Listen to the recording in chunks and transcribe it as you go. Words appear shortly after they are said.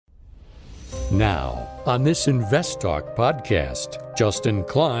Now, on this Invest Talk podcast, Justin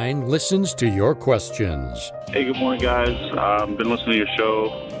Klein listens to your questions. Hey, good morning, guys. Been listening to your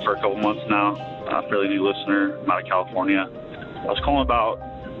show for a couple months now. Fairly new listener. I'm out of California. I was calling about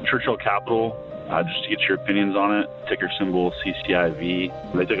Churchill Capital, just to get your opinions on it. Ticker symbol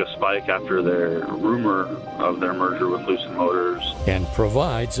CCIV. They took a spike after their rumor of their merger with Lucid Motors. And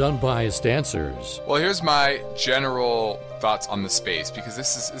provides unbiased answers. Well, here's my general thoughts on the space, because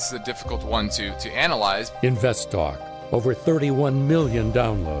this is a difficult one to analyze. Invest Talk. Over 31 million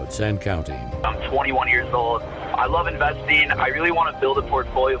downloads and counting. I'm 21 years old. I love investing. I really want to build a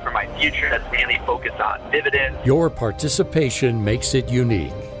portfolio for my future that's mainly focused on dividends. Your participation makes it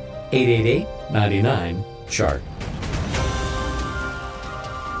unique. 888-99-CHART.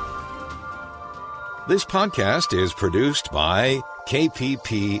 This podcast is produced by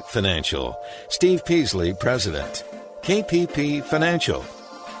KPP Financial. Steve Peasley, President. KPP Financial.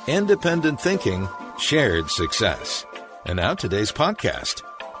 Independent thinking, shared success. And now today's podcast.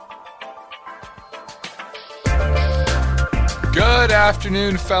 Good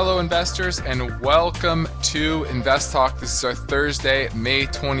afternoon, fellow investors, and welcome to Invest Talk. This is our Thursday, May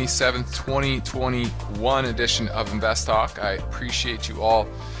 27th, 2021 edition of Invest Talk. I appreciate you all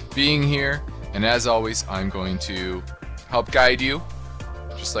being here. And as always, I'm going to help guide you,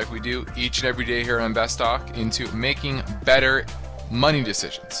 just like we do each and every day here on Invest Talk, into making better money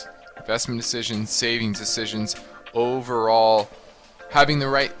decisions, investment decisions, savings decisions, overall having the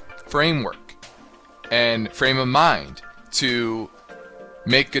right framework and frame of mind to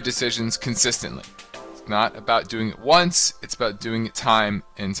make good decisions consistently. It's not about doing it once, it's about doing it time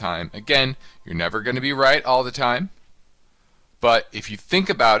and time again. You're never going to be right all the time, but if you think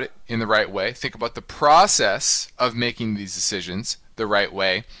about it in the right way, think about the process of making these decisions the right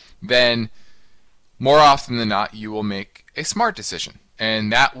way, then more often than not, you will make a smart decision.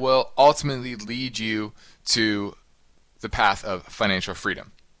 And that will ultimately lead you to the path of financial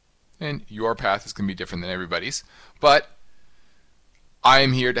freedom. And your path is going to be different than everybody's, but I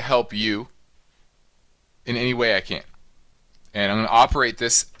am here to help you in any way I can. And I'm going to operate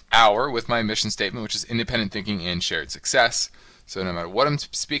this hour with my mission statement, which is independent thinking and shared success. So no matter what I'm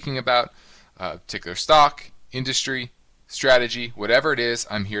speaking about, particular stock, industry, strategy, whatever it is,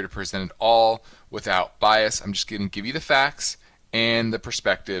 I'm here to present it all without bias. I'm just going to give you the facts and the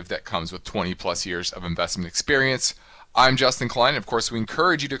perspective that comes with 20 plus years of investment experience. I'm Justin Klein. Of course, we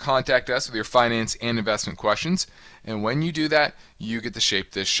encourage you to contact us with your finance and investment questions. And when you do that, you get to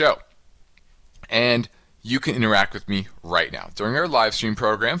shape this show. And you can interact with me right now during our live stream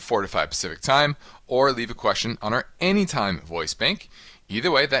program, 4 to 5 Pacific time, or leave a question on our Anytime voice bank.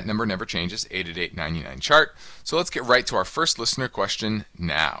 Either way, that number never changes, 888-99-CHART. So let's get right to our first listener question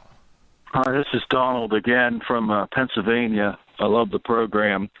now. Hi, this is Donald again from Pennsylvania. I love the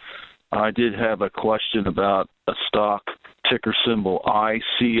program. I did have a question about a stock, ticker symbol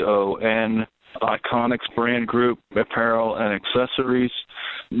ICON, Iconics Brand Group, Apparel and Accessories.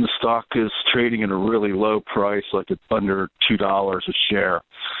 The stock is trading at a really low price, like it's under $2 a share,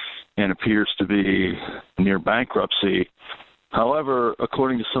 and appears to be near bankruptcy. However,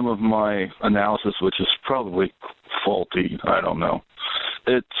 according to some of my analysis, which is probably faulty, I don't know,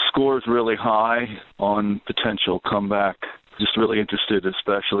 it scores really high on potential comeback. Just really interested,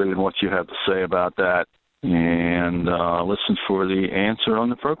 especially in what you have to say about that, and listen for the answer on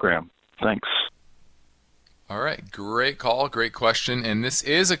the program. Thanks. All right, great call, great question. And this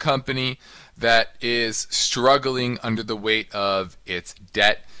is a company that is struggling under the weight of its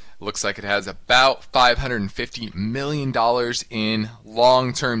debt. Looks like it has about $550 million in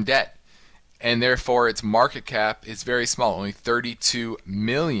long-term debt, and therefore its market cap is very small, only $32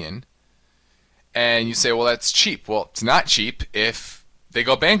 million. And you say, well, that's cheap. Well, it's not cheap if they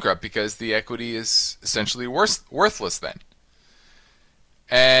go bankrupt, because the equity is essentially worthless then.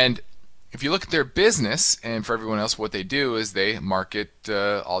 And if you look at their business, and for everyone else, what they do is they market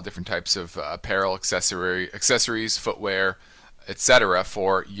all different types of apparel, accessories, footwear, etc.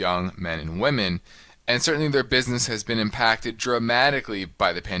 for young men and women. And certainly their business has been impacted dramatically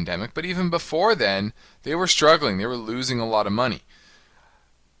by the pandemic. But even before then, they were struggling. They were losing a lot of money.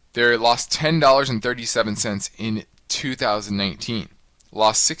 They lost $10.37 in 2019.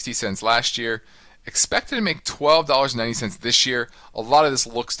 Lost 60 cents last year. Expected to make $12.90 this year. A lot of this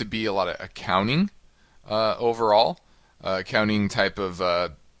looks to be a lot of accounting overall. Accounting type of,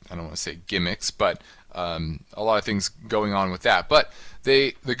 I don't want to say gimmicks, but a lot of things going on with that. But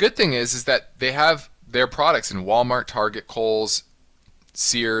the good thing is that they have their products in Walmart, Target, Kohl's,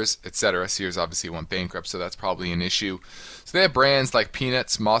 Sears, etc. Sears obviously went bankrupt, so that's probably an issue. So they have brands like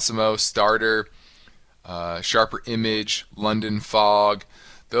Peanuts, Mossimo, Starter, Sharper Image, London Fog.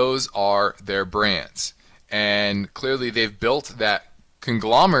 Those are their brands. And clearly they've built that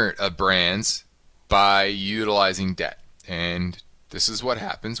conglomerate of brands by utilizing debt. And this is what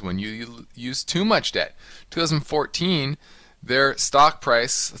happens when you use too much debt. 2014, their stock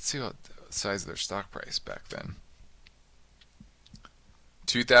price, let's see what the size of their stock price back then.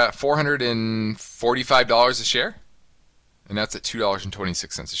 $445 a share, and that's at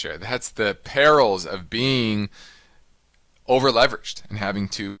 $2.26 a share. That's the perils of being over-leveraged and having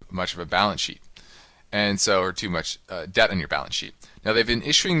too much of a balance sheet, and so, or too much debt on your balance sheet. Now, they've been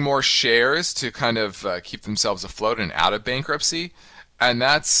issuing more shares to kind of keep themselves afloat and out of bankruptcy, and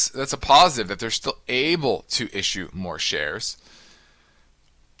that's a positive that they're still able to issue more shares.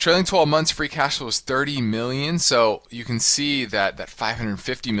 Trailing 12 months free cash flow was $30 million, so you can see that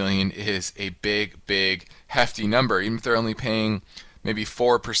 $550 million is a big, hefty number. Even if they're only paying maybe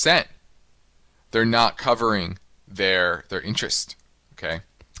 4%, they're not covering their interest, okay,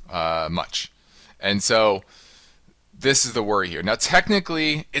 much. And so this is the worry here. Now,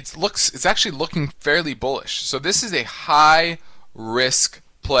 technically, it's actually looking fairly bullish. So this is a high risk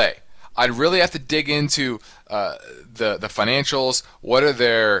play. I'd really have to dig into the financials.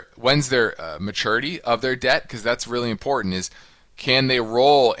 When's their maturity of their debt? Because that's really important. Is can they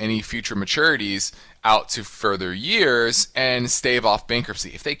roll any future maturities out to further years and stave off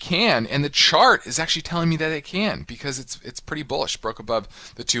bankruptcy? If they can, and the chart is actually telling me that they can, because it's pretty bullish. Broke above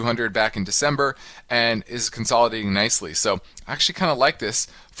the 200 back in December and is consolidating nicely. So I actually kind of like this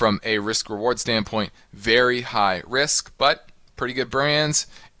from a risk reward standpoint. Very high risk, but pretty good brands,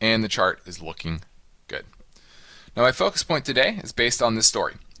 and the chart is looking good. Now, my focus point today is based on this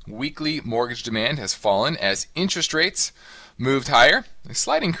story. Weekly mortgage demand has fallen as interest rates moved higher. A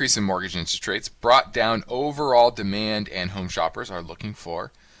slight increase in mortgage interest rates brought down overall demand, and home shoppers are looking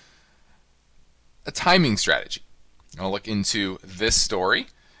for a timing strategy. I'll look into this story,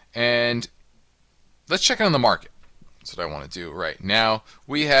 and let's check on the market. That's what I want to do right now.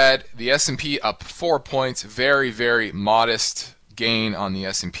 We had the S&P up 4 points, very modest gain on the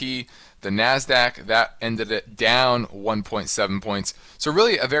S&P. The NASDAQ, that ended it down 1.7 points. So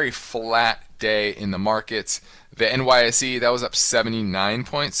really a very flat day in the markets. The NYSE, that was up 79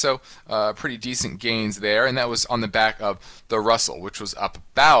 points, so pretty decent gains there. And that was on the back of the Russell, which was up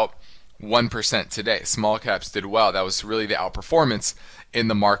about 1% today. Small caps did well. That was really the outperformance in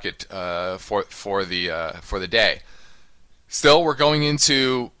the market for the day. Still, we're going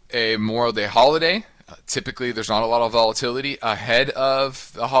into a Memorial Day holiday. Typically, there's not a lot of volatility ahead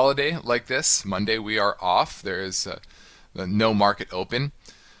of the holiday like this. Monday, we are off. There is no market open.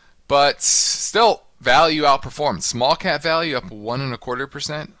 But still, value outperformed. Small cap value up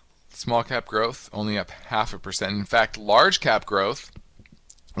 1.25%. Small cap growth only up 0.5%. In fact, large cap growth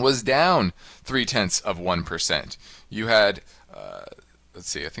was down 0.3%. You had, let's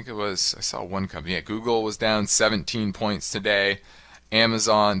see, I saw one company. Yeah, Google was down 17 points today.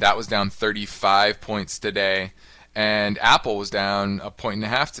 Amazon, that was down 35 points today. And Apple was down 1.5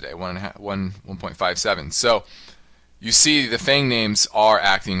 points today, 1.57. So you see the FANG names are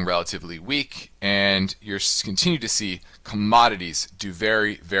acting relatively weak, and you're continue to see commodities do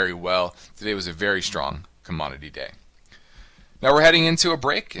very well. Today was a very strong commodity day. Now we're heading into a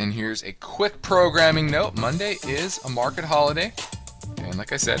break, and here's a quick programming note. Monday is a market holiday. And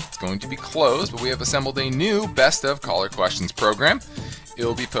like I said, it's going to be closed, but we have assembled a new Best of Caller Questions program. It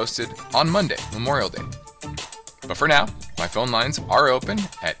will be posted on Monday, Memorial Day. But for now, my phone lines are open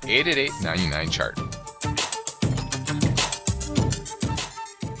at 888-99-CHART.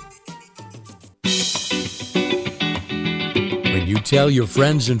 When you tell your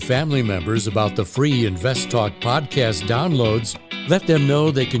friends and family members about the free Invest Talk podcast downloads, let them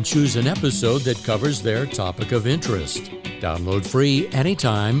know they can choose an episode that covers their topic of interest. Download free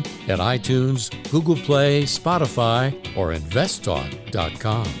anytime at iTunes, Google Play, Spotify, or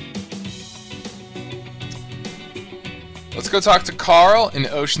investtalk.com. Let's go talk to Carl in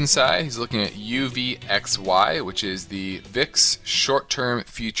Oceanside. He's looking at UVXY, which is the VIX Short-Term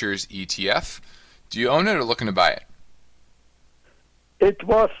Futures ETF. Do you own it or looking to buy it?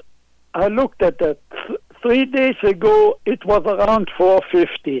 I looked at that 3 days ago, it was around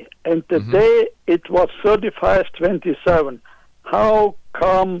 450, and today it was 35.27. How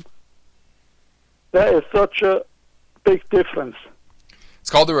come there is such a big difference?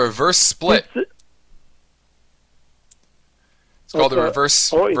 It's called the reverse split. It's called the reverse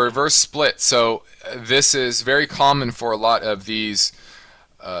split. So this is very common for a lot of these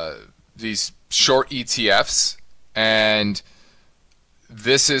short ETFs, and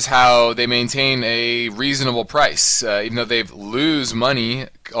this is how they maintain a reasonable price, even though they lose money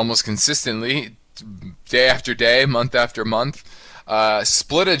almost consistently, day after day, month after month.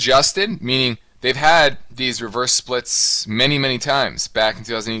 Split adjusted, meaning they've had these reverse splits many, many times. Back in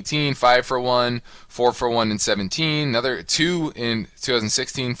 2018, 5 for 1, 4 for 1 in 17, another 2 in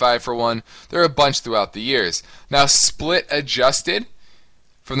 2016, 5 for 1. There are a bunch throughout the years. Now, split adjusted,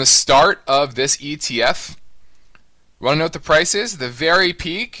 from the start of this ETF, you want to know what the price is? The very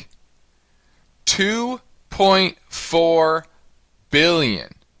peak, $2.4 billion.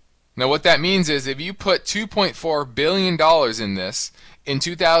 Now, what that means is if you put $2.4 billion in this in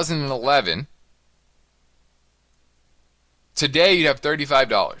 2011, today you'd have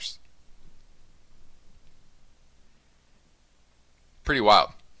 $35. Pretty wild.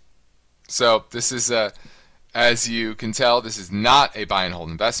 So this is, as you can tell, this is not a buy and hold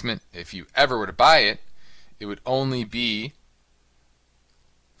investment. If you ever were to buy it, it would only be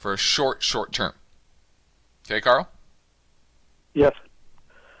for a short term. Okay, Carl? Yes.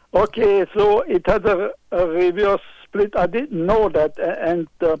 Okay, so it has a reverse split. I didn't know that, and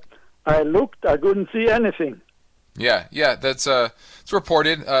I looked, I couldn't see anything. Yeah, that's it's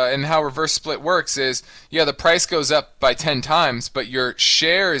reported. And how reverse split works is, the price goes up by 10 times, but your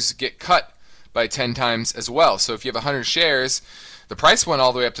shares get cut by 10 times as well. So if you have 100 shares, the price went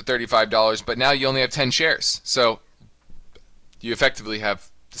all the way up to $35, but now you only have 10 shares. So you effectively have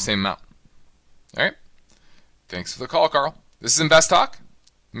the same amount. All right. Thanks for the call, Carl. This is Invest Talk.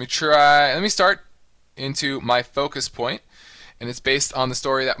 Let me start into my focus point, and it's based on the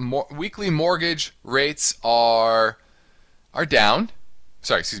story that weekly mortgage rates are down.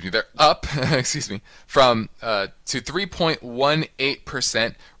 Sorry, they're up. From to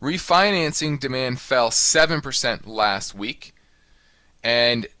 3.18%. Refinancing demand fell 7% last week,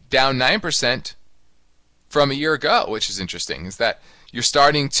 and down 9% from a year ago, which is interesting. Is that you're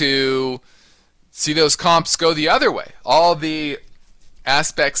starting to see those comps go the other way. All the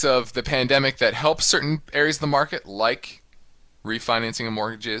aspects of the pandemic that help certain areas of the market, like refinancing of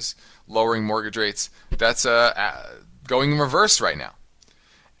mortgages, lowering mortgage rates, that's going in reverse right now.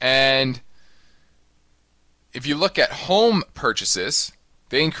 And if you look at home purchases,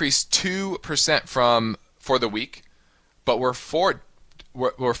 they increased 2% for the week, but we're 4%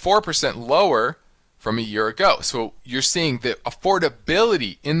 lower from a year ago. So you're seeing the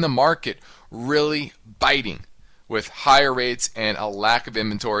affordability in the market really biting, with higher rates and a lack of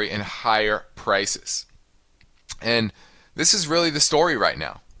inventory and higher prices. And this is really the story right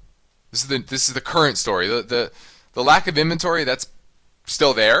now. This is the current story. The lack of inventory, that's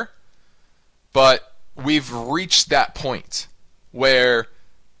still there, but we've reached that point where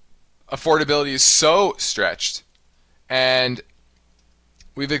affordability is so stretched, and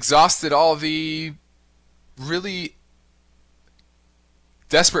we've exhausted all the really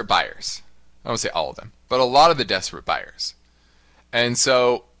desperate buyers. I won't say all of them, but a lot of the desperate buyers. And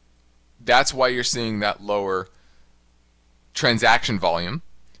so that's why you're seeing that lower transaction volume,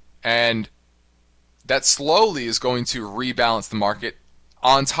 and that slowly is going to rebalance the market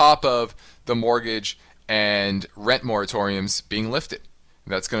on top of the mortgage and rent moratoriums being lifted.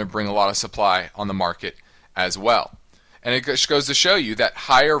 That's going to bring a lot of supply on the market as well. And it just goes to show you that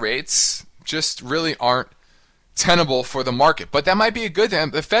higher rates just really aren't tenable for the market. But that might be a good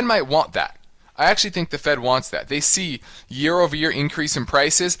thing. The Fed might want that. I actually think the Fed wants that. They see year-over-year increase in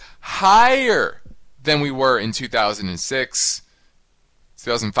prices higher than we were in 2006,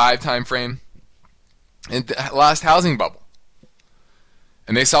 2005 timeframe, and the last housing bubble.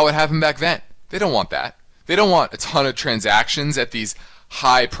 And they saw what happened back then. They don't want that. They don't want a ton of transactions at these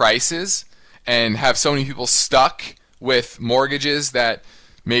high prices and have so many people stuck with mortgages that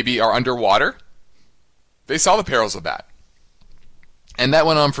maybe are underwater. They saw the perils of that. And that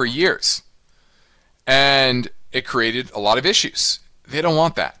went on for years. And it created a lot of issues. They don't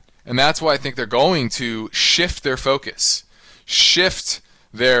want that. And that's why I think they're going to shift their focus, shift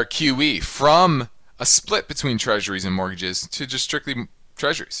their QE from a split between treasuries and mortgages to just strictly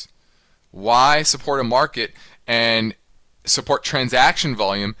treasuries. Why support a market and support transaction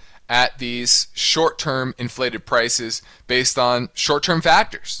volume at these short-term inflated prices based on short-term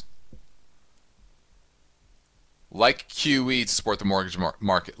factors like QE to support the mortgage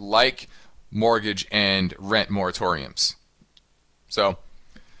market, like mortgage and rent moratoriums? So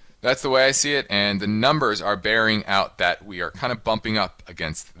that's the way I see it, and the numbers are bearing out that we are kind of bumping up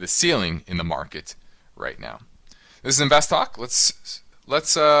against the ceiling in the market right now. This is Invest Talk. Let's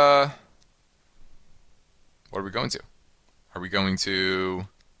what are we going to? We're going to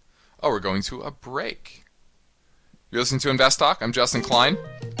a break. You're listening to Invest Talk. I'm Justin Klein,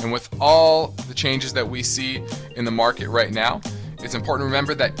 and with all the changes that we see in the market right now, it's important to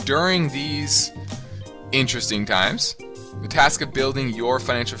remember that during these interesting times, the task of building your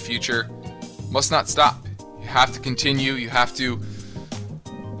financial future must not stop. You have to continue. You have to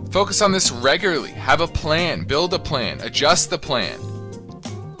Focus on this regularly. Have a plan, build a plan, adjust the plan.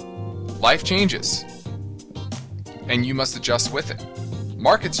 Life changes, and you must adjust with it.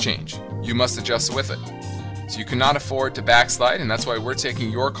 Markets change, you must adjust with it. So you cannot afford to backslide, and that's why we're taking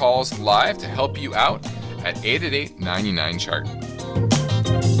your calls live to help you out at 888-99-CHART.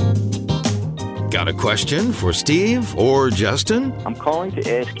 Got a question for Steve or Justin? I'm calling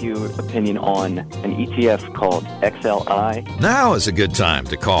to ask you your opinion on an ETF called XLI. Now is a good time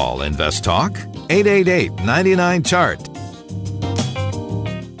to call Invest Talk. 888-99-CHART.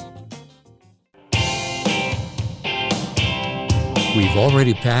 We've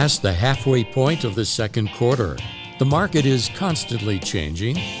already passed the halfway point of the second quarter. The market is constantly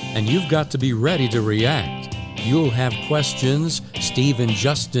changing, and you've got to be ready to react. You'll have questions, Steve and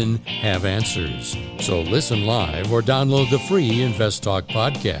Justin have answers. So listen live or download the free Invest Talk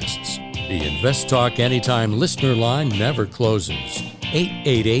podcasts. The Invest Talk Anytime listener line never closes.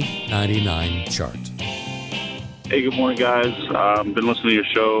 888-99-CHART. Hey, good morning, guys. I've been listening to your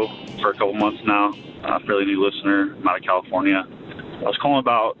show for a couple months now. Fairly new listener. I'm out of California. I was calling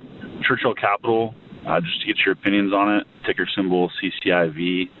about Churchill Capital, just to get your opinions on it. Ticker symbol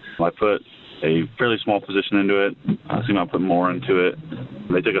CCIV. I put a fairly small position into it. I seem to put more into it.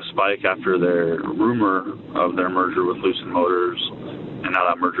 They took a spike after their rumor of their merger with Lucid Motors, and now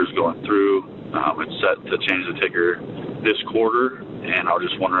that merger is going through. It's set to change the ticker this quarter, and I was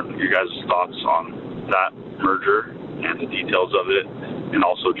just wondering your guys' thoughts on that merger and the details of it, and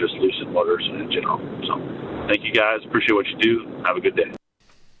also just Lucid Motors in general. So thank you guys. Appreciate what you do. Have a good day.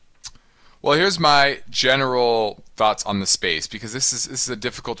 Well, here's my general thoughts on the space, because this is a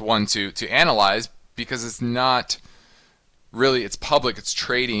difficult one to analyze, because it's not really, it's public, it's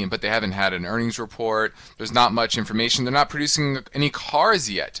trading, but they haven't had an earnings report. There's not much information. They're not producing any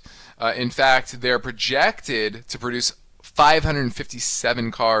cars yet. In fact, they're projected to produce 557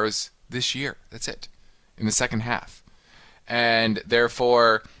 cars this year. That's it, in the second half. And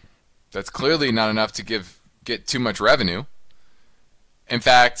therefore, that's clearly not enough to get too much revenue. In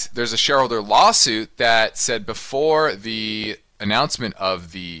fact, there's a shareholder lawsuit that said before the announcement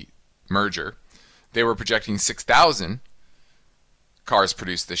of the merger, they were projecting 6,000 cars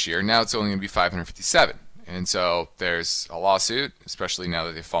produced this year. Now it's only going to be 557. And so there's a lawsuit, especially now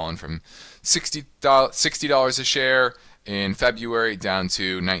that they've fallen from $60 a share in February down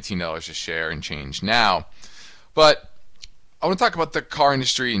to $19 a share and change now. But I want to talk about the car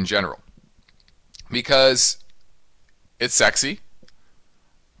industry in general, because it's sexy.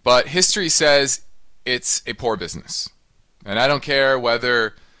 But history says it's a poor business. And I don't care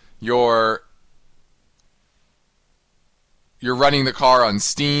whether you're running the car on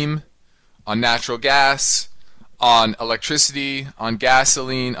steam, on natural gas, on electricity, on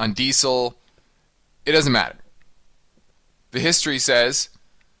gasoline, on diesel. It doesn't matter. The history says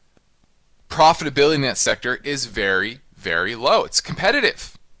profitability in that sector is very, very low. It's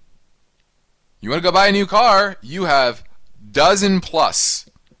competitive. You want to go buy a new car, you have dozen plus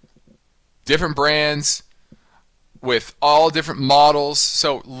different brands with all different models,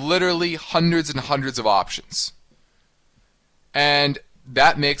 so literally hundreds and hundreds of options. And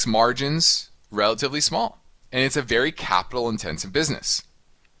that makes margins relatively small. And it's a very capital-intensive business.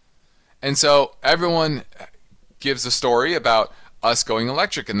 And so everyone gives a story about us going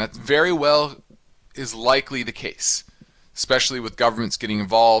electric, and that very well is likely the case, especially with governments getting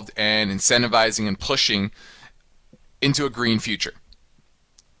involved and incentivizing and pushing into a green future.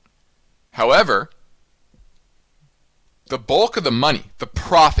 However, the bulk of the money, the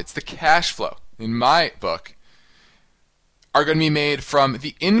profits, the cash flow, in my book, are going to be made from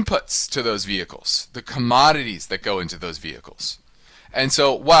the inputs to those vehicles, the commodities that go into those vehicles. And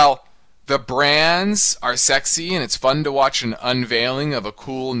so while the brands are sexy and it's fun to watch an unveiling of a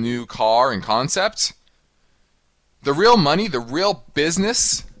cool new car and concept, the real money, the real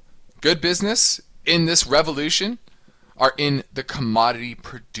business, good business in this revolution are in the commodity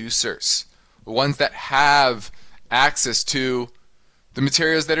producers, the ones that have access to the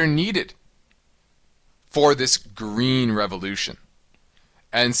materials that are needed for this green revolution.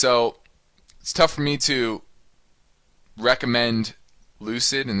 And so it's tough for me to recommend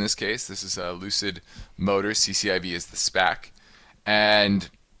Lucid in this case. This is a Lucid Motors. CCIV is the SPAC. And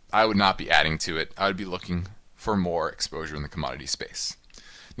I would not be adding to it. I would be looking for more exposure in the commodity space.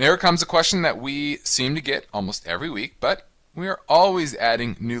 Now here comes a question that we seem to get almost every week, but we are always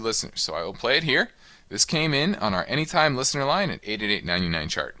adding new listeners. So I will play it here. This came in on our Anytime listener line at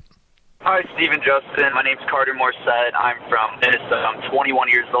 888-99-CHART. Hi, Steve and Justin. My name's Carter Morset. I'm from Minnesota. I'm 21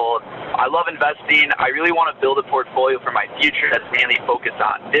 years old. I love investing. I really want to build a portfolio for my future that's mainly focused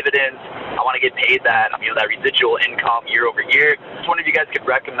on dividends. I want to get paid that residual income year over year. Just wondering if you guys could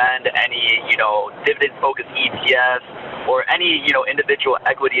recommend any, dividend-focused ETFs or any, individual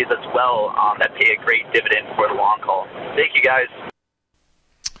equities as well that pay a great dividend for the long haul. Thank you, guys.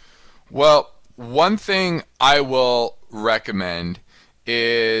 Well, one thing I will recommend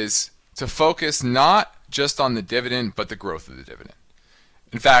is to focus not just on the dividend, but the growth of the dividend.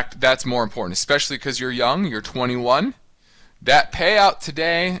 In fact, that's more important, especially because you're young, you're 21. That payout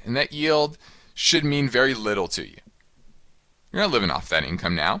today and that yield should mean very little to you. You're not living off that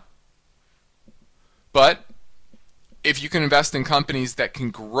income now. But if you can invest in companies that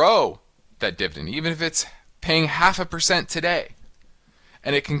can grow that dividend, even if it's paying 0.5% today,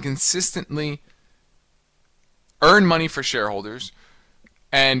 and it can consistently earn money for shareholders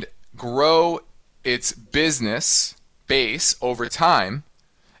and grow its business base over time,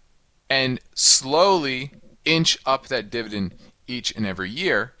 and slowly inch up that dividend each and every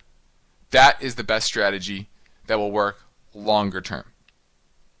year, that is the best strategy that will work longer term.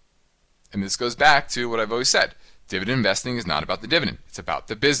 And this goes back to what I've always said. Dividend investing is not about the dividend. It's about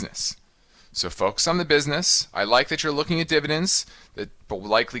the business. So focus on the business. I like that you're looking at dividends that will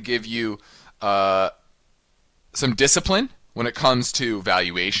likely give you some discipline when it comes to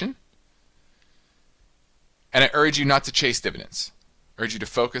valuation. And I urge you not to chase dividends. I urge you to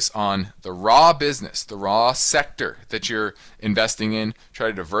focus on the raw business, the raw sector that you're investing in. Try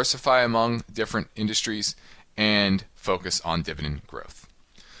to diversify among different industries and focus on dividend growth.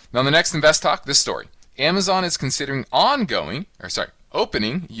 Now, in the next Invest Talk, this story. Amazon is considering opening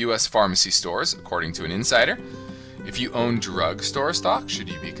U.S. pharmacy stores, according to an insider. If you own drugstore stock, should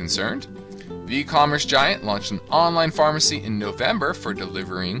you be concerned? The e-commerce giant launched an online pharmacy in November for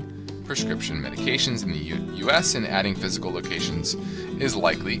delivering prescription medications in the U.S., and adding physical locations is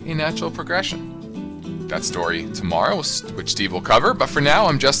likely a natural progression. That story tomorrow, which Steve will cover, but for now,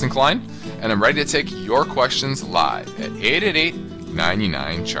 I'm Justin Klein, and I'm ready to take your questions live at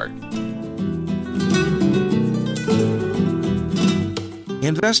 888-99-CHART.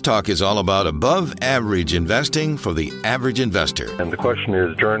 Invest Talk is all about above average investing for the average investor. And the question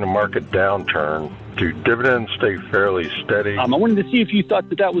is, during the market downturn, do dividends stay fairly steady? I wanted to see if you thought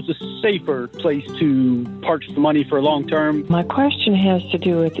that was a safer place to park the money for long term. My question has to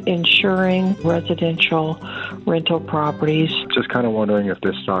do with insuring residential rental properties. Just kind of wondering if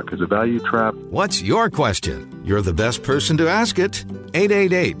this stock is a value trap. What's your question? You're the best person to ask it.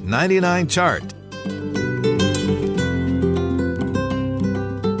 888-99-CHART.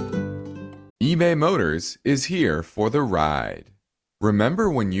 eBay Motors is here for the ride. Remember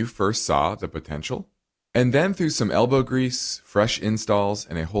when you first saw the potential? And then through some elbow grease, fresh installs,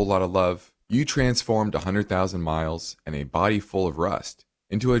 and a whole lot of love, you transformed 100,000 miles and a body full of rust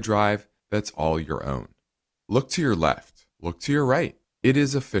into a drive that's all your own. Look to your left. Look to your right. It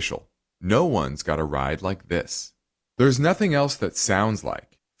is official. No one's got a ride like this. There's nothing else that sounds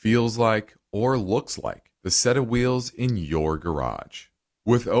like, feels like, or looks like the set of wheels in your garage.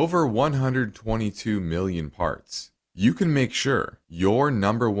 With over 122 million parts, you can make sure your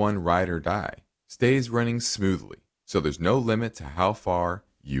number one ride or die stays running smoothly, so there's no limit to how far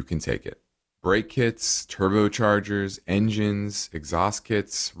you can take it. Brake kits, turbochargers, engines, exhaust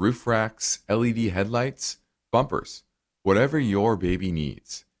kits, roof racks, LED headlights, bumpers, whatever your baby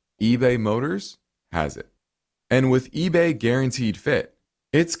needs, eBay Motors has it. And with eBay Guaranteed Fit,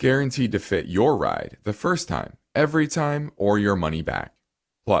 it's guaranteed to fit your ride the first time, every time, or your money back.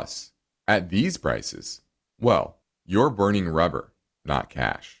 Plus, at these prices, well, you're burning rubber, not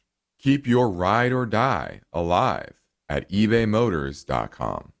cash. Keep your ride or die alive at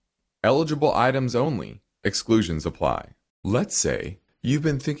ebaymotors.com. Eligible items only. Exclusions apply. Let's say you've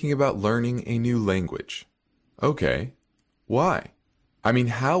been thinking about learning a new language. Okay, why? I mean,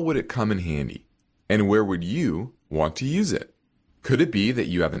 how would it come in handy? And where would you want to use it? Could it be that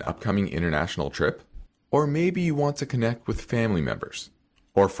you have an upcoming international trip? Or maybe you want to connect with family members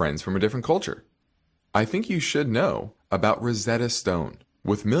or friends from a different culture? I think you should know about Rosetta Stone.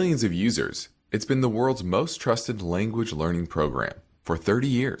 With millions of users, it's been the world's most trusted language learning program for 30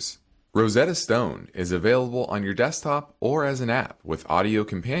 years. Rosetta Stone is available on your desktop or as an app with audio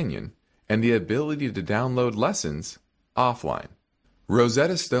companion and the ability to download lessons offline.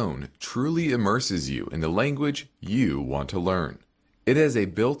 Rosetta Stone truly immerses you in the language you want to learn. It has a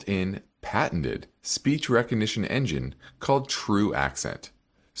built-in, patented speech recognition engine called True Accent.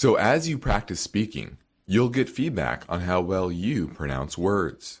 So as you practice speaking, you'll get feedback on how well you pronounce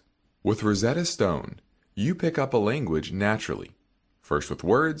words. With Rosetta Stone, you pick up a language naturally. First with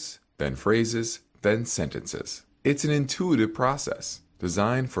words, then phrases, then sentences. It's an intuitive process.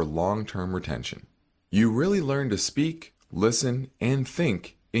 designed for long-term retention. You really learn to speak, listen, and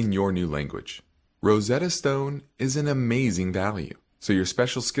think in your new language. Rosetta Stone is an amazing value, so your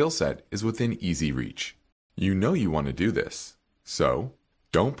special skill set is within easy reach. You know you want to do this, so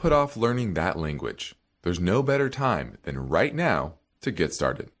don't put off learning that language. There's no better time than right now to get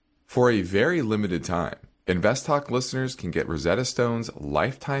started. For a very limited time, InvestTalk listeners can get Rosetta Stone's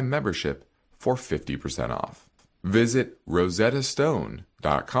lifetime membership for 50% off. Visit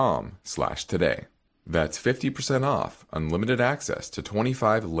rosettastone.com/today. That's 50% off unlimited access to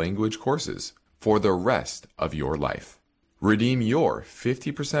 25 language courses for the rest of your life. Redeem your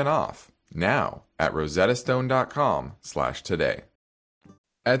 50% off now at rosettastone.com/today.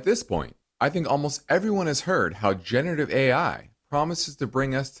 At this point, I think almost everyone has heard how generative AI promises to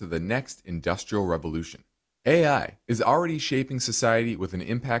bring us to the next industrial revolution. AI is already shaping society with an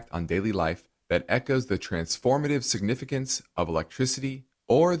impact on daily life that echoes the transformative significance of electricity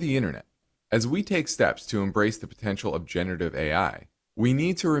or the internet. As we take steps to embrace the potential of generative AI, we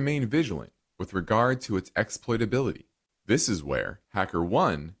need to remain vigilant with regard to its exploitability. This is where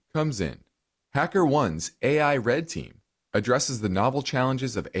HackerOne comes in. HackerOne's AI Red Team addresses the novel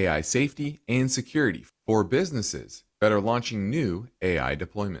challenges of AI safety and security for businesses that are launching new AI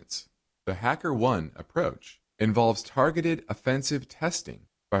deployments. The HackerOne approach involves targeted offensive testing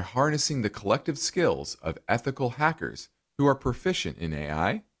by harnessing the collective skills of ethical hackers who are proficient in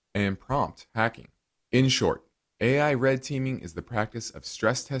AI and prompt hacking. In short, AI red teaming is the practice of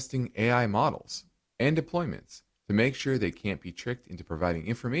stress testing AI models and deployments to make sure they can't be tricked into providing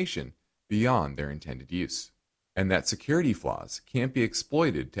information beyond their intended use, and that security flaws can't be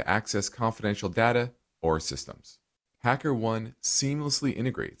exploited to access confidential data or systems. HackerOne seamlessly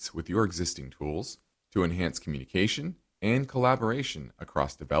integrates with your existing tools to enhance communication and collaboration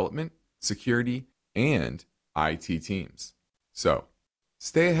across development, security, and IT teams. So,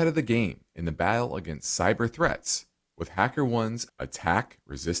 stay ahead of the game in the battle against cyber threats with HackerOne's attack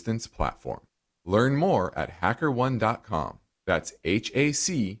resistance platform. Learn more at hackerone.com. That's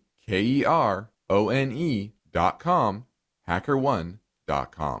HackerOne.com,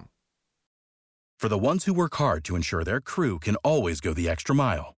 hackerone.com. For the ones who work hard to ensure their crew can always go the extra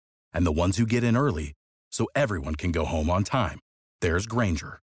mile, and the ones who get in early so everyone can go home on time, there's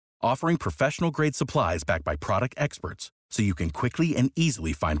Grainger, offering professional-grade supplies backed by product experts so you can quickly and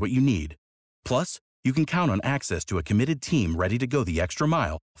easily find what you need. Plus, you can count on access to a committed team ready to go the extra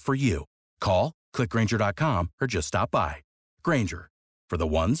mile for you. Call, click Grainger.com, or just stop by. Grainger, for the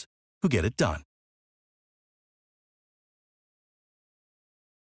ones who get it done.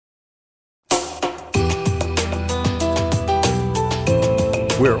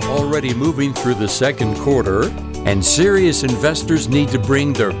 We're already moving through the second quarter, and serious investors need to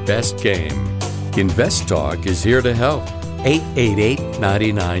bring their best game. InvestTalk is here to help.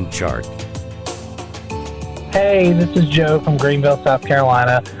 888-99-CHART. Hey, this is Joe from Greenville, South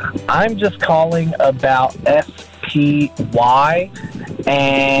Carolina. I'm just calling about SPY,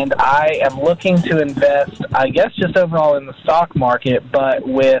 and I am looking to invest, I guess, just overall in the stock market, but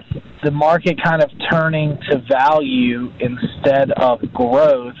with the market kind of turning to value instead of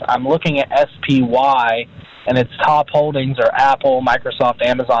growth, I'm looking at SPY, and its top holdings are Apple, Microsoft,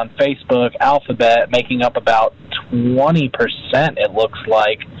 Amazon, Facebook, Alphabet, making up about 20%, it looks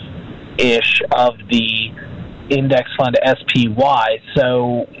like, ish, of the index fund SPY.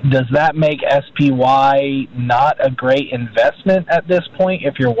 So does that make SPY not a great investment at this point?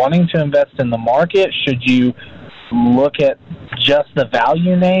 If you're wanting to invest in the market, should you look at just the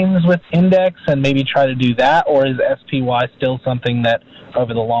value names with index and maybe try to do that, or is SPY still something that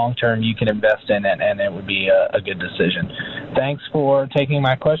over the long term you can invest in and it would be a good decision? Thanks for taking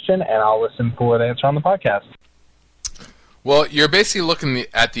my question, and I'll listen for the answer on the podcast. Well, you're basically looking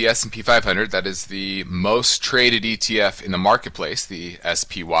at the S&P 500. That is the most traded ETF in the marketplace, the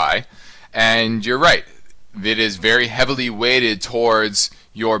SPY. And you're right. It is very heavily weighted towards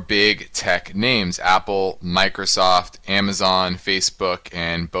your big tech names, Apple, Microsoft, Amazon, Facebook,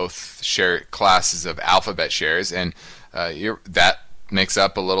 and both share classes of Alphabet shares. And that makes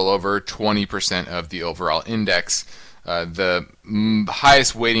up a little over 20% of the overall index. The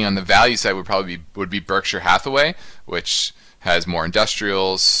highest weighting on the value side would be Berkshire Hathaway, which has more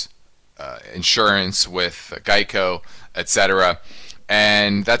industrials, insurance with Geico, etc.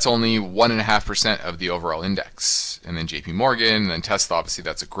 And that's only 1.5% of the overall index. And then JP Morgan, and then Tesla, obviously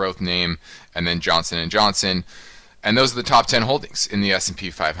that's a growth name, and then Johnson & Johnson. And those are the top 10 holdings in the S&P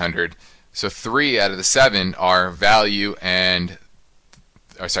 500. So 3 out of the 7 are value, 3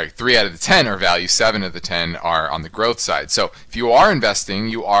 out of the 10 are value, 7 of the 10 are on the growth side. So if you are investing,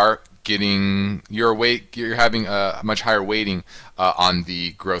 you are you're having a much higher weighting on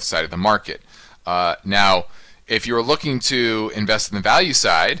the growth side of the market. Now, if you're looking to invest in the value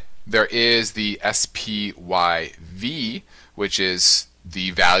side, there is the SPYV, which is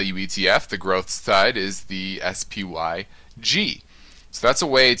the value ETF. The growth side is the SPYG. So that's a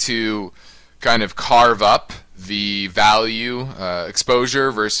way to kind of carve up the value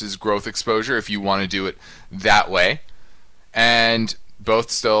exposure versus growth exposure if you want to do it that way. And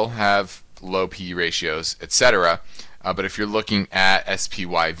both still have low PE ratios, etc. But if you're looking at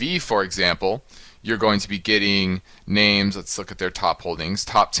SPYV, for example, you're going to be getting names. Let's look at their top holdings.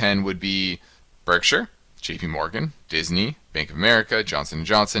 Top 10 would be Berkshire, JP Morgan, Disney, Bank of America, Johnson &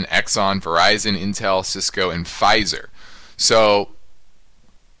 Johnson, Exxon, Verizon, Intel, Cisco, and Pfizer. So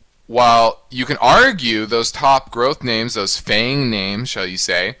while you can argue those top growth names, those FANG names, shall you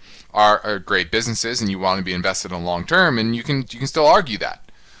say, are great businesses and you want to be invested in long term, and you can still argue that.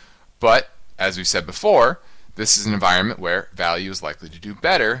 But as we said before, this is an environment where value is likely to do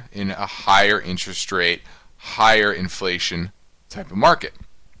better in a higher interest rate, higher inflation type of market.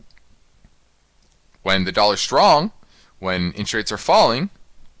 When the dollar's strong, when interest rates are falling,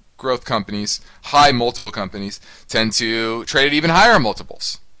 growth companies, high multiple companies, tend to trade at even higher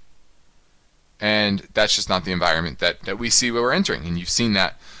multiples. And that's just not the environment that we see where we're entering. And you've seen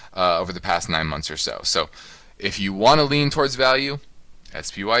that over the past 9 months or so. So if you want to lean towards value,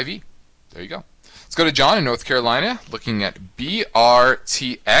 SPYV. There you go. Let's go to John in North Carolina, looking at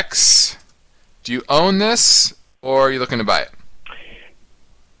BRTX. Do you own this, or are you looking to buy it?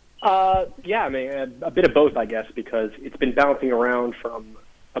 Yeah, I mean, a bit of both, I guess, because it's been bouncing around from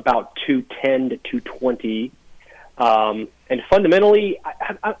about 210 to 220. And fundamentally,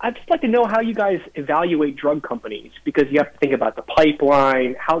 I'd just like to know how you guys evaluate drug companies, because you have to think about the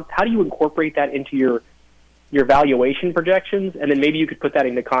pipeline. How do you incorporate that into your valuation projections? And then maybe you could put that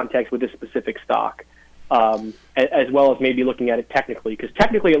into context with this specific stock, as well as maybe looking at it technically, because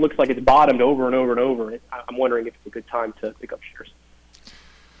technically it looks like it's bottomed over and over and over. I'm wondering if it's a good time to pick up shares.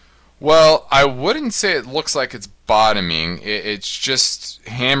 Well, I wouldn't say it looks like it's bottoming. It's just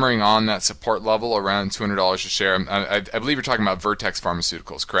hammering on that support level around $200 a share. I believe you're talking about Vertex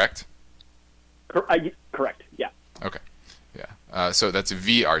Pharmaceuticals, correct? Correct, yeah. Okay, yeah. So that's a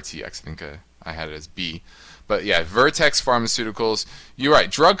VRTX. I think I had it as B. But yeah, Vertex Pharmaceuticals. You're right.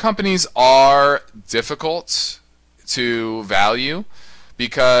 Drug companies are difficult to value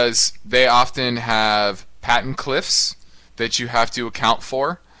because they often have patent cliffs that you have to account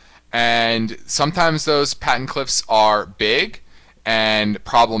for. And sometimes those patent cliffs are big and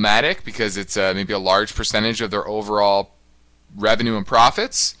problematic because it's maybe a large percentage of their overall revenue and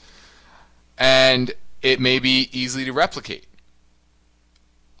profits. And it may be easy to replicate.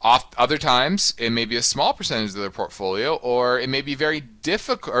 Other times, it may be a small percentage of their portfolio, or it may be very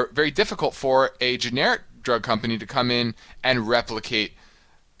difficult for a generic drug company to come in and replicate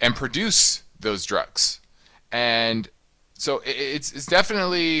and produce those drugs. And so it's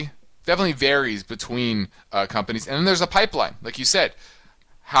definitely varies between companies. And then there's a pipeline, like you said.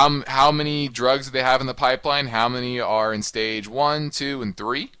 How many drugs do they have in the pipeline? How many are in stage 1, 2, and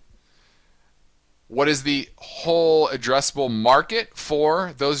 3? What is the whole addressable market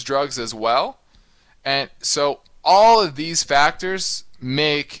for those drugs as well? And so all of these factors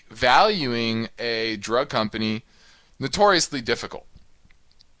make valuing a drug company notoriously difficult.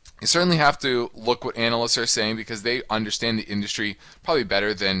 You certainly have to look what analysts are saying because they understand the industry probably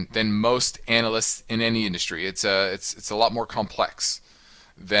better than most analysts in any industry. It's a lot more complex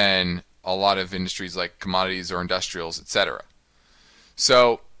than a lot of industries like commodities or industrials, etc.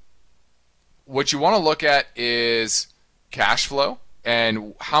 So what you want to look at is cash flow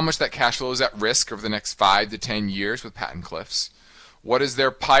and how much that cash flow is at risk over the next 5 to 10 years with patent cliffs. What is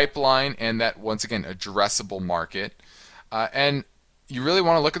their pipeline and that, once again, addressable market? And you really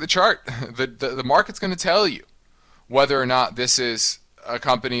want to look at the chart. The market's going to tell you whether or not this is a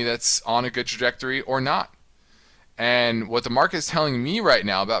company that's on a good trajectory or not. And what the market is telling me right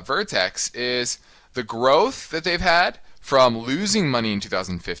now about Vertex is the growth that they've had from losing money in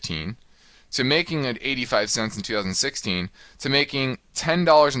 2015 to making it 85 cents in 2016 to making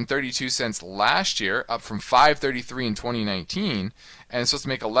 $10.32 last year, up from $5.33 in 2019, and it's supposed to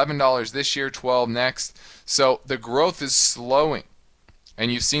make $11 this year, $12 next. So the growth is slowing. And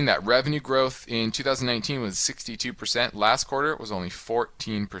you've seen that revenue growth in 2019 was 62%. Last quarter it was only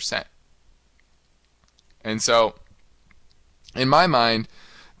 14%. And so, in my mind,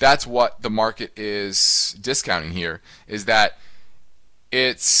 that's what the market is discounting here, is that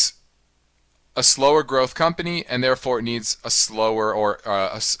it's a slower growth company and therefore it needs a slower or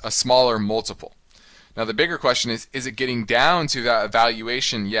a smaller multiple. Now, the bigger question is it getting down to that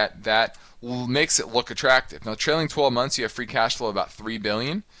valuation yet that makes it look attractive? Now, trailing 12 months, you have free cash flow of about $3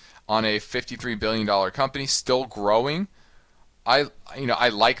 billion on a $53 billion company, still growing. I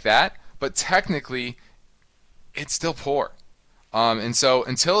like that, but technically, it's still poor. And so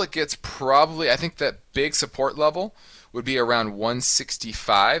until it gets I think that big support level would be around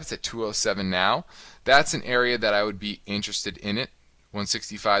 165. It's at 207 now. That's an area that I would be interested in it,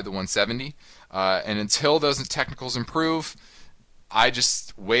 165 to 170. And until those technicals improve, I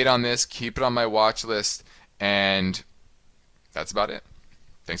just wait on this, keep it on my watch list, and that's about it.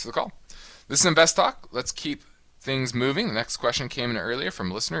 Thanks for the call. This is Invest Talk. Let's keep things moving. The next question came in earlier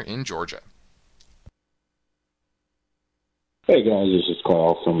from a listener in Georgia. Hey guys, this is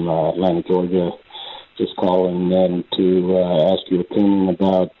Carl from Atlanta, Georgia. Just calling then to ask your opinion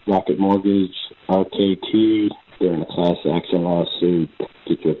about Rocket Mortgage, RKT. They're in a class action lawsuit.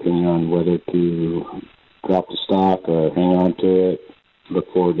 Get your opinion on whether to drop the stock or hang on to it.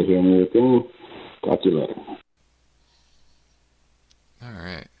 Look forward to hearing your opinion. Talk to you later. All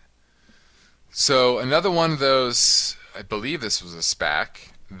right. So another one of those, I believe this was a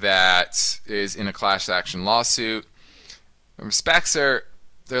SPAC, that is in a class action lawsuit. SPACs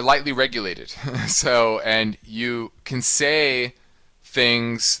they're lightly regulated. And you can say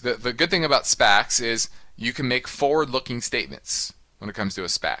things. The good thing about SPACs is you can make forward-looking statements when it comes to a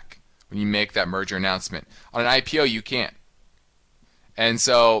SPAC. When you make that merger announcement. On an IPO, you can't. And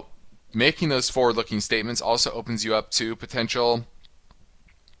so making those forward-looking statements also opens you up to potential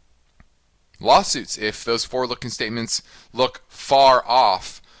lawsuits if those forward-looking statements look far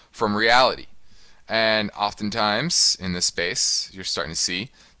off from reality. And oftentimes in this space, you're starting to see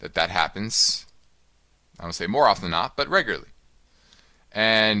that happens, I don't say more often than not, but regularly.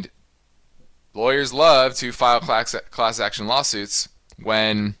 And lawyers love to file class action lawsuits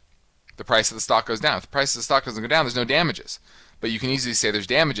when the price of the stock goes down. If the price of the stock doesn't go down, there's no damages. But you can easily say there's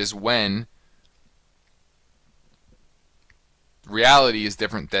damages when reality is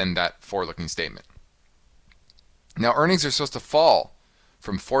different than that forward-looking statement. Now, earnings are supposed to fall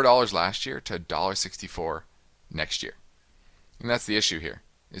from $4 last year to $1.64 next year. And that's the issue here,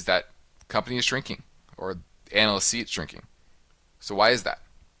 is that the company is shrinking, or analysts see it shrinking. So why is that?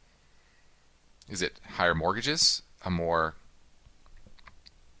 Is it higher mortgages, a more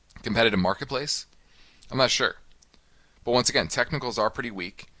competitive marketplace? I'm not sure. But once again, technicals are pretty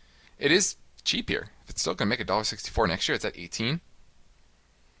weak. It is cheap here. If it's still going to make $1.64 next year, it's at 18.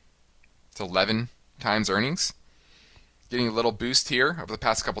 It's 11 times earnings. Getting a little boost here over the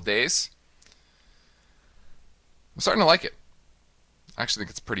past couple days. I'm starting to like it. I actually think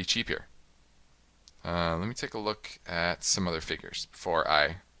it's pretty cheap here. Let me take a look at some other figures before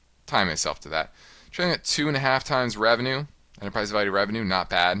I tie myself to that. Trading at 2.5 times revenue, enterprise value revenue, not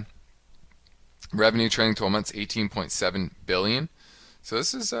bad. Revenue trailing 12 months, $18.7 billion. So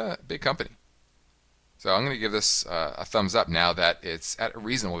this is a big company. So I'm going to give this a thumbs up now that it's at a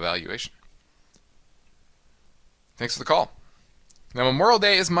reasonable valuation. Thanks for the call. Now, Memorial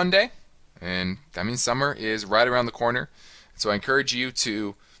Day is Monday, and that means summer is right around the corner. So I encourage you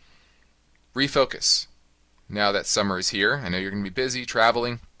to refocus now that summer is here. I know you're going to be busy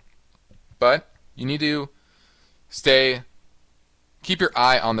traveling, but you need to keep your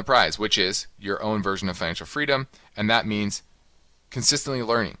eye on the prize, which is your own version of financial freedom, and that means consistently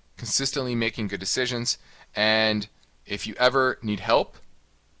learning, consistently making good decisions, and if you ever need help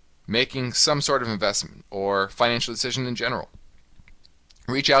making some sort of investment or financial decision in general,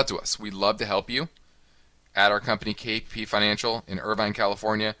 reach out to us. We'd love to help you. At our company, KPP Financial in Irvine,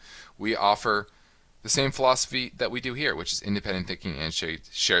 California, we offer the same philosophy that we do here, which is independent thinking and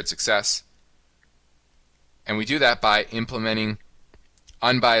shared success. And we do that by implementing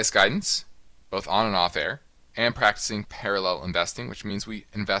unbiased guidance, both on and off air, and practicing parallel investing, which means we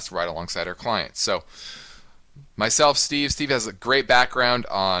invest right alongside our clients. So myself, Steve has a great background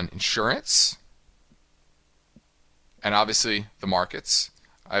on insurance and obviously the markets.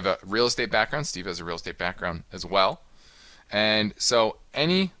 I have a real estate background. Steve has a real estate background as well. And so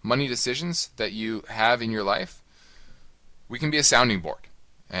any money decisions that you have in your life, we can be a sounding board.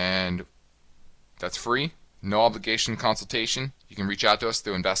 And that's free, no obligation consultation. You can reach out to us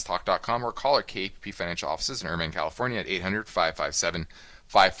through investtalk.com or call our KPP Financial offices in Irvine, California at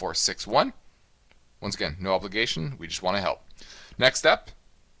 800-557-5461. Once again, no obligation. We just want to help. Next up,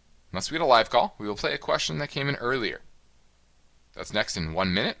 unless we get a live call, we will play a question that came in earlier. That's next in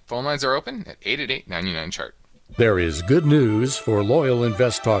 1 minute. Phone lines are open at 888-99-CHART. There is good news for loyal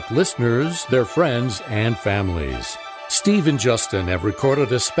Invest Talk listeners, their friends, and families. Steve and Justin have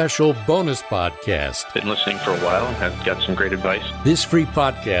recorded a special bonus podcast. Been listening for a while and have got some great advice. This free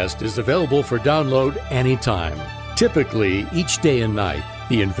podcast is available for download anytime. Typically, each day and night,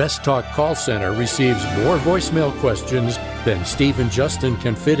 the Invest Talk call center receives more voicemail questions than Steve and Justin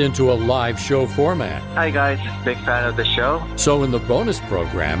can fit into a live show format. Hi guys, big fan of the show. So in the bonus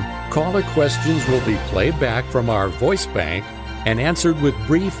program, caller questions will be played back from our voice bank and answered with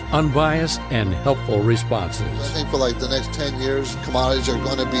brief, unbiased, and helpful responses. I think for like the next 10 years, commodities are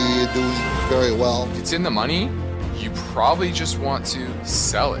going to be doing very well. If it's in the money, you probably just want to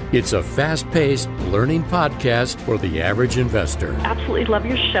sell it. It's a fast-paced learning podcast for the average investor. Absolutely love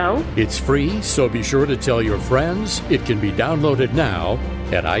your show. It's free, so be sure to tell your friends. It can be downloaded now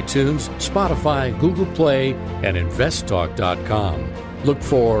at iTunes, Spotify, Google Play, and investtalk.com. Look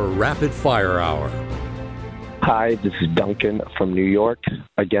for Rapid Fire Hour. Hi, this is Duncan from New York.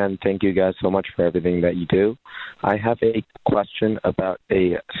 Again, thank you guys so much for everything that you do. I have a question about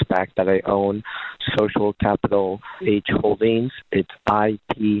a SPAC that I own, Social Capital H Holdings. It's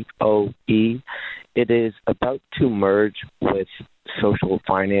IPOE. It is about to merge with Social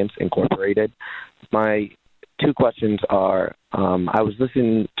Finance Incorporated. My two questions are, I was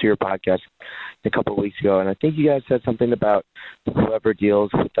listening to your podcast a couple of weeks ago, and I think you guys said something about whoever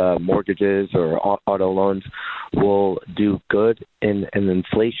deals with mortgages or auto loans will do good in an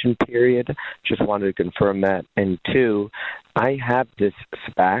inflation period. Just wanted to confirm that. And two, I have this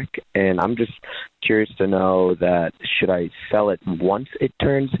SPAC, and I'm just curious to know that should I sell it once it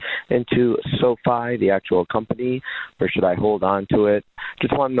turns into SoFi, the actual company, or should I hold on to it?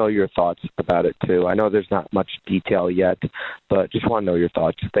 Just want to know your thoughts about it, too. I know there's not much detail yet, but just want to know your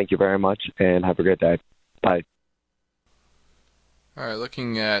thoughts. Thank you very much, and have a great day. Bye. All right,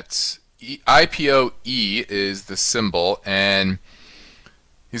 looking at IPOE is the symbol, and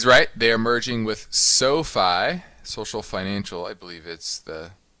he's right. They are merging with SoFi, Social Financial. I believe it's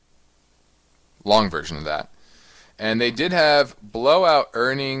the long version of that. And they did have blowout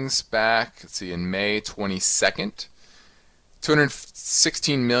earnings back, let's see, in May 22nd.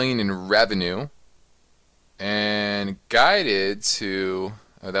 $216 million in revenue, and guided to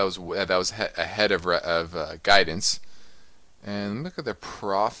that was ahead of guidance. And look at their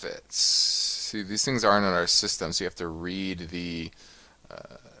profits. See, these things aren't in our system, so you have to read the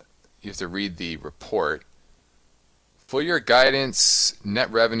report. Full year guidance,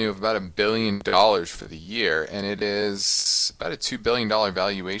 net revenue of about $1 billion for the year, and it is about a $2 billion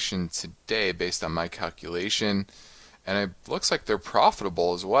valuation today based on my calculation. And it looks like they're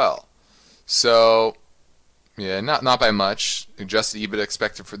profitable as well. So, yeah, not by much. Adjusted EBITDA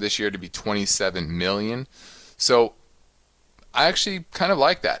expected for this year to be $27 million. So, I actually kind of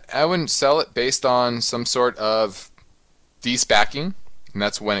like that. I wouldn't sell it based on some sort of de-SPACing, and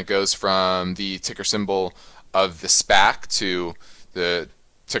that's when it goes from the ticker symbol of the SPAC to the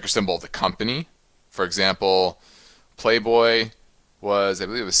ticker symbol of the company. For example, Playboy was, I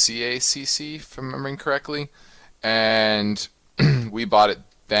believe it was CACC, if I'm remembering correctly. And we bought it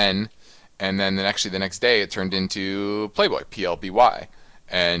then, and then the next day it turned into Playboy, PLBY,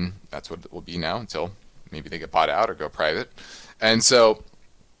 and that's what it will be now until maybe they get bought out or go private. And so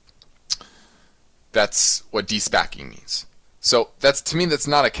that's what de-SPACing means. So that's, to me, that's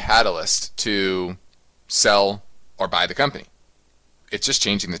not a catalyst to sell or buy the company. It's just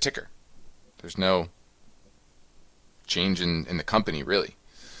changing the ticker. There's no change in the company, really.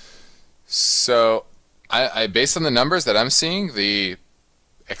 So I based on the numbers that I'm seeing, the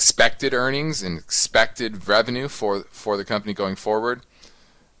expected earnings and expected revenue for the company going forward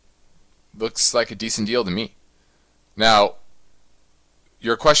looks like a decent deal to me. Now,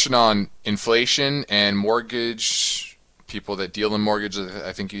 your question on inflation and mortgage, people that deal in mortgages,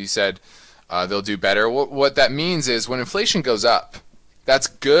 I think you said they'll do better. What that means is when inflation goes up, that's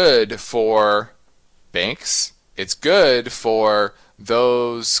good for banks. It's good for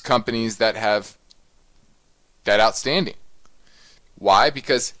those companies that have that outstanding. Why?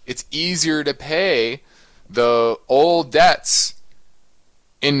 Because it's easier to pay the old debts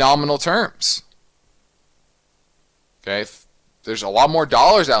in nominal terms. Okay, if there's a lot more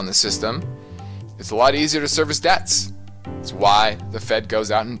dollars out in the system, it's a lot easier to service debts. That's why the Fed goes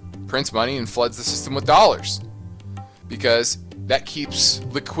out and prints money and floods the system with dollars, because that keeps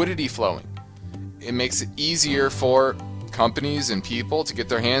liquidity flowing. It makes it easier for companies and people to get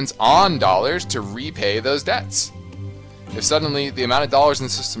their hands on dollars to repay those debts. If suddenly the amount of dollars in the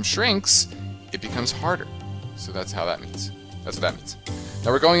system shrinks, it becomes harder. So that's how that means. That's what that means.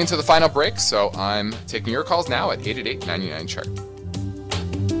 Now we're going into the final break, so I'm taking your calls now at 888-99-CHART.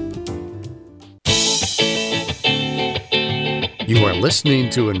 You are listening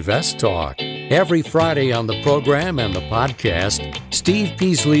to Invest Talk. Every Friday on the program and the podcast, Steve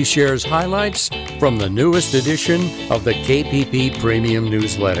Peasley shares highlights from the newest edition of the KPP Premium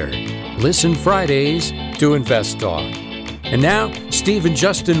Newsletter. Listen Fridays to Invest Talk. And now, Steve and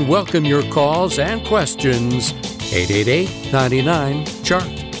Justin welcome your calls and questions. 888-99-CHART.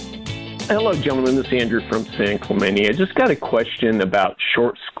 Hello, gentlemen. This is Andrew from San Clemente. I just got a question about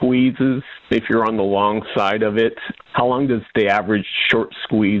short squeezes. If you're on the long side of it, how long does the average short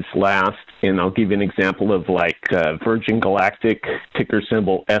squeeze last? And I'll give you an example of Virgin Galactic, ticker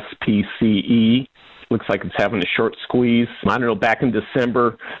symbol SPCE. Looks like it's having a short squeeze. I don't know, back in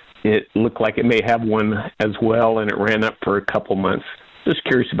December, it looked like it may have one as well, and it ran up for a couple months. Just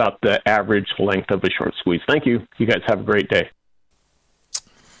curious about the average length of a short squeeze. Thank you. You guys have a great day.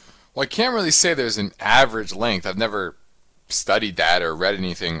 Well, I can't really say there's an average length. I've never studied that or read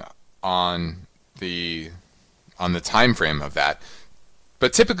anything on the time frame of that.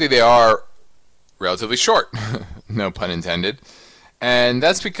 But typically they are relatively short, no pun intended. And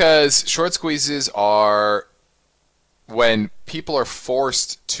that's because short squeezes are when people are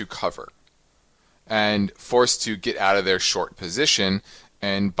forced to cover and forced to get out of their short position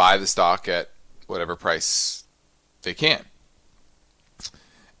and buy the stock at whatever price they can.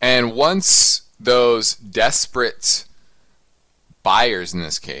 And once those desperate buyers, in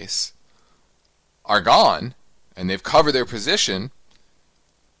this case, are gone and they've covered their position,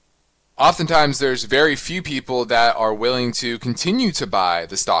 oftentimes there's very few people that are willing to continue to buy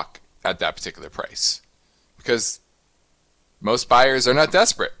the stock at that particular price because most buyers are not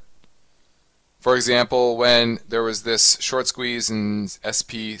desperate. For example, when there was this short squeeze in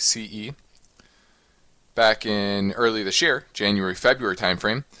SPCE back in early this year, January, February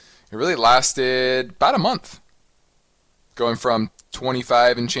timeframe, it really lasted about a month, going from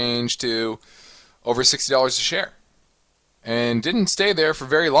 25 and change to over $60 a share. And didn't stay there for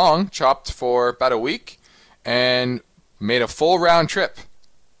very long, chopped for about a week, and made a full round trip.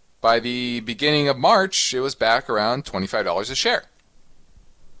 By the beginning of March, it was back around $25 a share.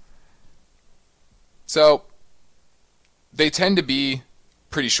 So they tend to be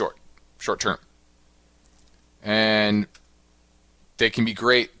pretty short term. And they can be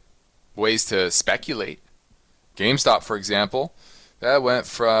great ways to speculate. GameStop, for example, that went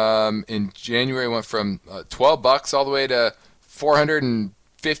from, in January, went from $12 all the way to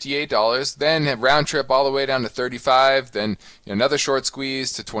 $458, then round trip all the way down to $35, then another short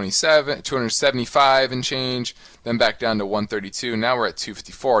squeeze to $275 and change, then back down to $132. Now we're at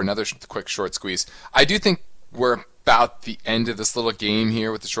 $254, another quick short squeeze. I do think we're about the end of this little game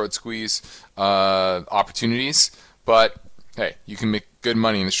here with the short squeeze opportunities, but hey, you can make good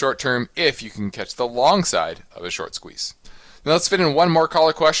money in the short term if you can catch the long side of a short squeeze. Now let's fit in one more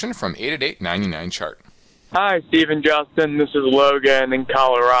caller question from 888-99-CHART. Hi, Steve and Justin. This is Logan in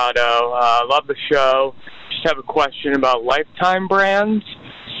Colorado. Love the show. Just have a question about Lifetime Brands,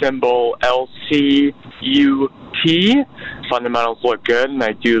 symbol LCUT. Fundamentals look good, and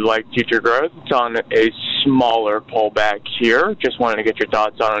I do like future growth. It's on a smaller pullback here. Just wanted to get your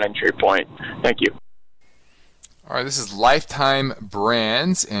thoughts on an entry point. Thank you. All right, this is Lifetime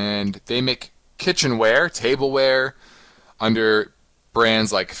Brands, and they make kitchenware, tableware, under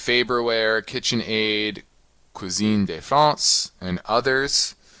brands like Faberware, KitchenAid, Cuisine de France, and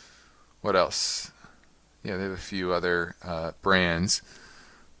others. What else? Yeah, they have a few other brands.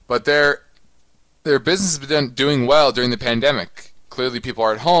 But their business has been doing well during the pandemic. Clearly people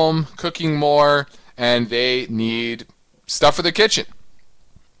are at home, cooking more, and they need stuff for their kitchen.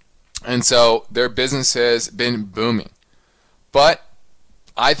 And so their business has been booming. But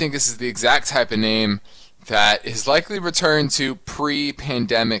I think this is the exact type of name that is likely to return to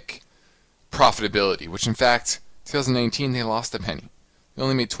pre-pandemic profitability, which in fact, 2019 they lost a penny. They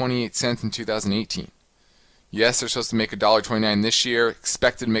only made 28 cents in 2018. Yes, they're supposed to make $1.29 this year,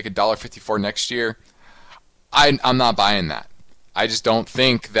 expected to make $1.54 next year. I'm not buying that. I just don't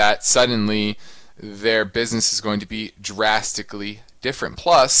think that suddenly their business is going to be drastically different.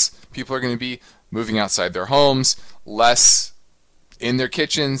 Plus, people are going to be moving outside their homes, less in their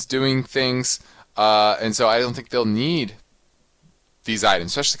kitchens doing things, and so I don't think they'll need these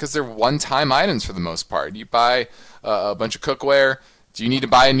items, especially because they're one-time items for the most part. You buy a bunch of cookware. Do you need to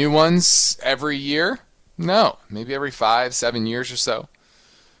buy new ones every year? No, maybe every 5-7 years or so.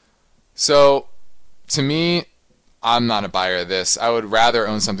 So, to me, I'm not a buyer of this. I would rather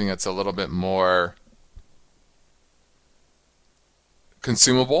own something that's a little bit more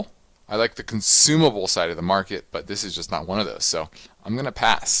consumable. I like the consumable side of the market, but this is just not one of those. So I'm going to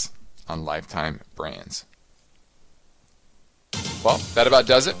pass on Lifetime Brands. Well, that about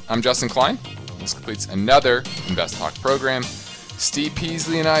does it. I'm Justin Klein. This completes another Invest Talk program. Steve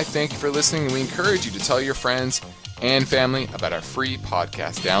Peasley and I thank you for listening, and we encourage you to tell your friends and family about our free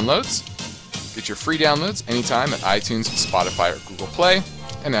podcast downloads. Get your free downloads anytime at iTunes, Spotify, or Google Play.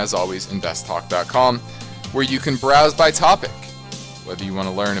 And as always, investtalk.com, where you can browse by topic. Whether you want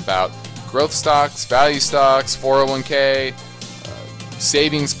to learn about growth stocks, value stocks, 401k,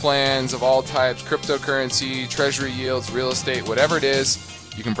 savings plans of all types, cryptocurrency, treasury yields, real estate, whatever it is,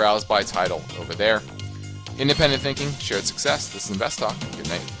 you can browse by title over there. Independent thinking, shared success. This is Invest Talk. Good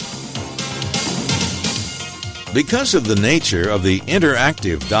night. Because of the nature of the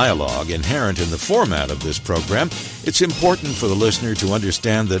interactive dialogue inherent in the format of this program, it's important for the listener to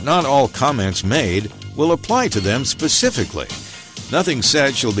understand that not all comments made will apply to them specifically. Nothing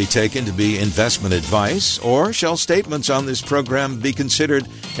said shall be taken to be investment advice, or shall statements on this program be considered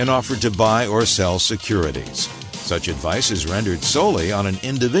an offer to buy or sell securities. Such advice is rendered solely on an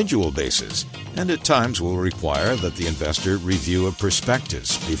individual basis, and at times will require that the investor review a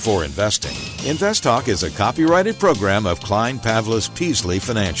prospectus before investing. Invest Talk is a copyrighted program of Klein Pavlis Peasley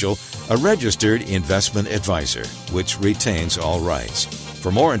Financial, a registered investment advisor, which retains all rights.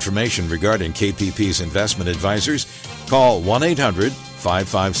 For more information regarding KPP's investment advisors, call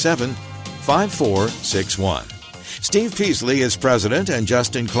 1-800-557-5461. Steve Peasley is President and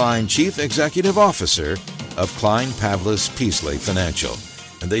Justin Klein Chief Executive Officer of Klein Pavlis Peasley Financial.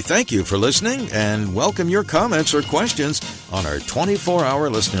 And they thank you for listening and welcome your comments or questions on our 24-hour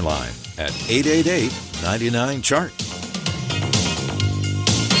listener line at 888-99-CHART.